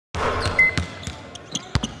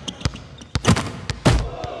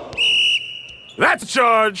That's a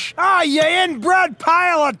charge. Ah, you inbred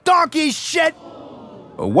pile of donkey shit.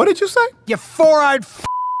 What did you say? You four-eyed f***.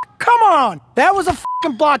 Come on. That was a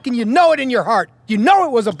f***ing block and you know it in your heart. You know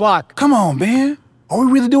it was a block. Come on, Ben. Are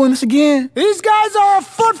we really doing this again? These guys are a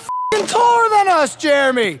foot f***ing taller than us,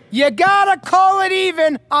 Jeremy. You gotta call it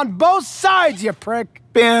even on both sides, you prick.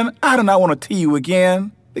 Ben, I do not want to tee you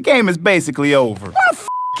again. The game is basically over. Oh, f***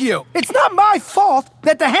 you. It's not my fault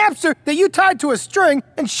that the hamster that you tied to a string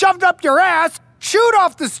and shoved up your ass chewed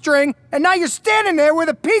off the string, and now you're standing there with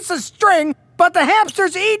a piece of string, but the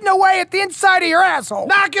hamster's eating away at the inside of your asshole.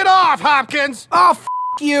 Knock it off, Hopkins! Oh, f***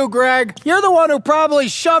 you, Greg. You're the one who probably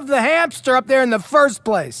shoved the hamster up there in the first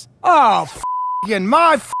place. Oh, f***ing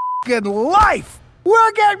my f***ing life.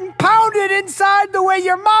 We're getting pounded inside the way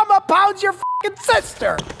your mama pounds your f***ing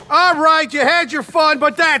sister. All right, you had your fun,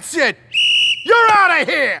 but that's it. You're out of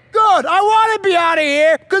here! Good, I want to be out of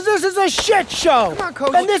here, because this is a shit show. Come on,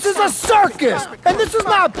 Coach. And this is a circus. And this is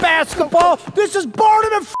not basketball. This is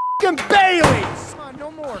Barnum and f***ing Bailey's. Come on,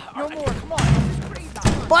 no more, come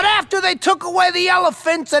on. But after they took away the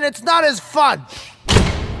elephants, and it's not as fun.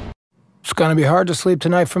 It's gonna be hard to sleep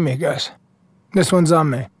tonight for me, guys. This one's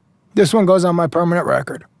on me. This one goes on my permanent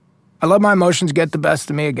record. I let my emotions get the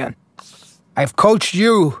best of me again. I've coached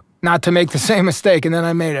you not to make the same mistake, and then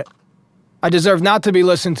I made it. I deserve not to be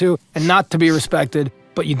listened to and not to be respected,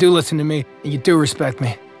 but you do listen to me and you do respect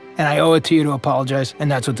me. And I owe it to you to apologize,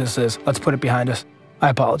 and that's what this is. Let's put it behind us. I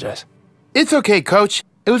apologize. It's okay, Coach.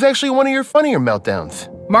 It was actually one of your funnier meltdowns.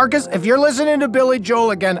 Marcus, if you're listening to Billy Joel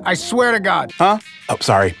again, I swear to God. Huh? Oh,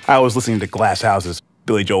 sorry. I was listening to Glass Houses,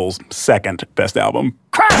 Billy Joel's second best album.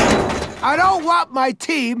 Crap! I don't want my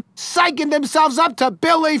team psyching themselves up to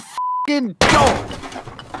Billy f***ing Joel.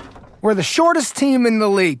 We're the shortest team in the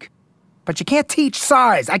league. But you can't teach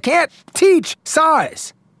size. I can't teach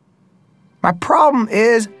size. My problem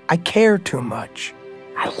is I care too much.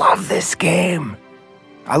 I love this game.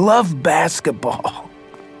 I love basketball.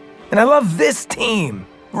 And I love this team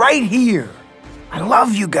right here. I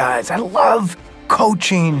love you guys. I love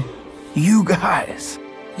coaching you guys.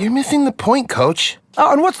 You're missing the point, Coach.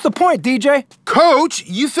 Oh, and what's the point, DJ? Coach,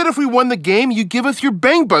 you said if we won the game, you'd give us your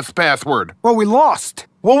Bang Bus password. Well, we lost.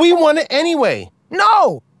 Well, we won it anyway.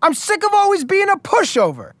 No! I'm sick of always being a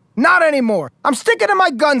pushover. Not anymore. I'm sticking to my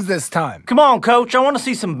guns this time. Come on, Coach. I want to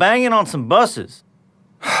see some banging on some buses.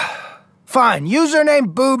 Fine.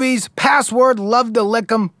 Username boobies, password love to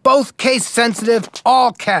lick 'em, both case sensitive,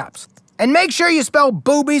 all caps. And make sure you spell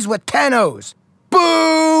boobies with 10 O's.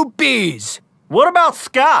 Boobies. What about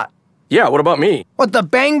Scott? Yeah, what about me? What, the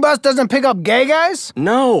Bang Bus doesn't pick up gay guys?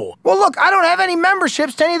 No. Well, look, I don't have any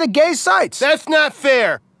memberships to any of the gay sites. That's not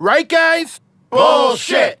fair. Right, guys?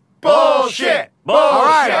 Bullshit! Bullshit! Bullshit!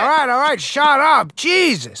 All right, shut up.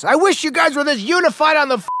 Jesus, I wish you guys were this unified on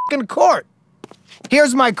the f***ing court.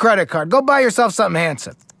 Here's my credit card. Go buy yourself something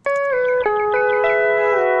handsome.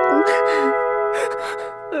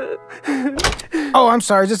 Oh, I'm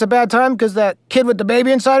sorry. Is this a bad time? Because that kid with the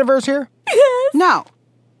baby inside of her's here? Yes. No.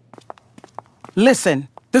 Listen,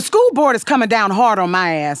 the school board is coming down hard on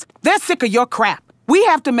my ass. They're sick of your crap. We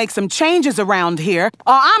have to make some changes around here,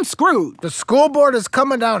 or I'm screwed. The school board is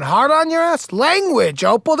coming down hard on your ass? Language,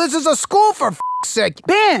 Opal. This is a school, for f***'s sake.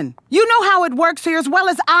 Ben, you know how it works here as well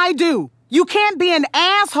as I do. You can't be an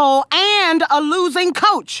asshole and a losing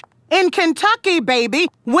coach. In Kentucky, baby,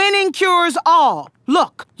 winning cures all.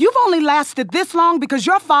 Look, you've only lasted this long because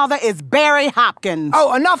your father is Barry Hopkins.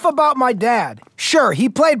 Oh, enough about my dad. Sure, he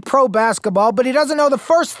played pro basketball, but he doesn't know the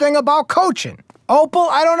first thing about coaching. Opal,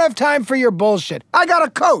 I don't have time for your bullshit. I gotta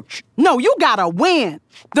coach. No, you gotta win.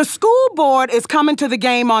 The school board is coming to the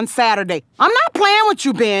game on Saturday. I'm not playing with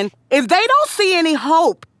you, Ben. If they don't see any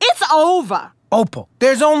hope, it's over. Opal,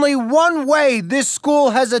 there's only one way this school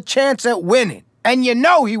has a chance at winning, and you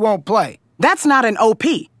know he won't play. That's not an OP.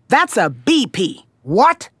 That's a BP.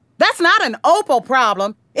 What? That's not an Opal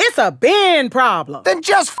problem. It's a Ben problem. Then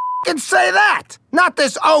just f***ing say that. Not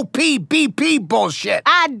this OP-BP bullshit.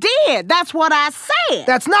 I did. That's what I said.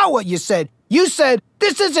 That's not what you said. You said,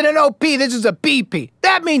 this isn't an OP, this is a BP.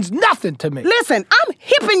 That means nothing to me. Listen, I'm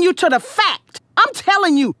hipping you to the fact. I'm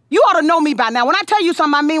telling you, you ought to know me by now. When I tell you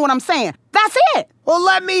something, I mean what I'm saying. That's it. Well,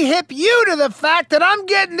 let me hip you to the fact that I'm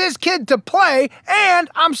getting this kid to play, and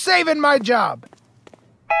I'm saving my job.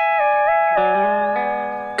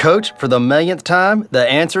 Coach, for the millionth time, the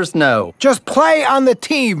answer's no. Just play on the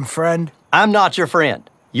team, friend. I'm not your friend.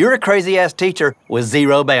 You're a crazy-ass teacher with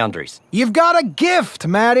zero boundaries. You've got a gift,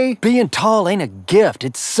 Matty. Being tall ain't a gift.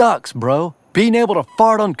 It sucks, bro. Being able to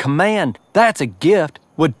fart on command, that's a gift.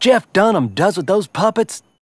 What Jeff Dunham does with those puppets,